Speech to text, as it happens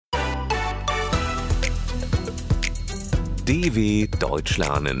DW Deutsch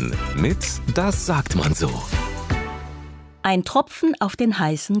lernen mit Das sagt man so. Ein Tropfen auf den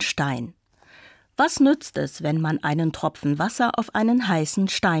heißen Stein. Was nützt es, wenn man einen Tropfen Wasser auf einen heißen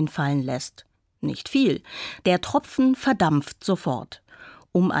Stein fallen lässt? Nicht viel. Der Tropfen verdampft sofort.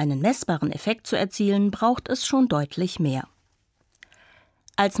 Um einen messbaren Effekt zu erzielen, braucht es schon deutlich mehr.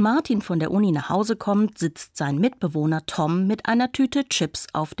 Als Martin von der Uni nach Hause kommt, sitzt sein Mitbewohner Tom mit einer Tüte Chips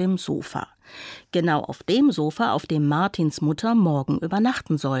auf dem Sofa. Genau auf dem Sofa, auf dem Martins Mutter morgen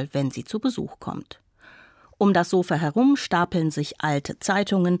übernachten soll, wenn sie zu Besuch kommt. Um das Sofa herum stapeln sich alte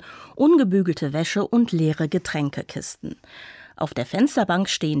Zeitungen, ungebügelte Wäsche und leere Getränkekisten. Auf der Fensterbank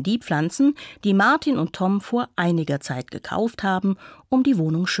stehen die Pflanzen, die Martin und Tom vor einiger Zeit gekauft haben, um die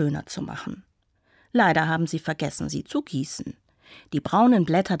Wohnung schöner zu machen. Leider haben sie vergessen, sie zu gießen. Die braunen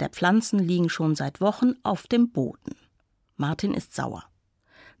Blätter der Pflanzen liegen schon seit Wochen auf dem Boden. Martin ist sauer.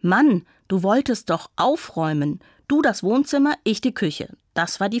 »Mann, du wolltest doch aufräumen. Du das Wohnzimmer, ich die Küche.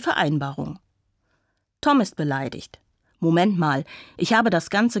 Das war die Vereinbarung.« Tom ist beleidigt. »Moment mal, ich habe das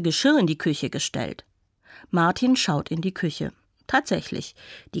ganze Geschirr in die Küche gestellt.« Martin schaut in die Küche. Tatsächlich,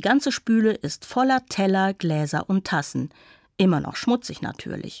 die ganze Spüle ist voller Teller, Gläser und Tassen. Immer noch schmutzig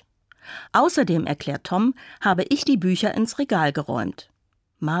natürlich. Außerdem, erklärt Tom, habe ich die Bücher ins Regal geräumt.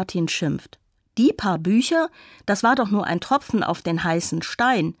 Martin schimpft. Die paar Bücher? Das war doch nur ein Tropfen auf den heißen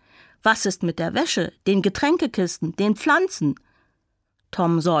Stein. Was ist mit der Wäsche, den Getränkekisten, den Pflanzen?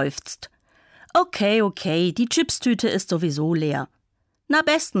 Tom seufzt. Okay, die Chipstüte ist sowieso leer. Na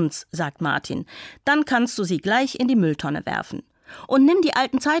bestens, sagt Martin, dann kannst du sie gleich in die Mülltonne werfen. Und nimm die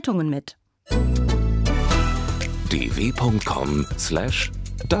alten Zeitungen mit. dw.com/Das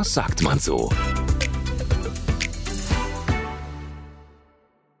sagt man so.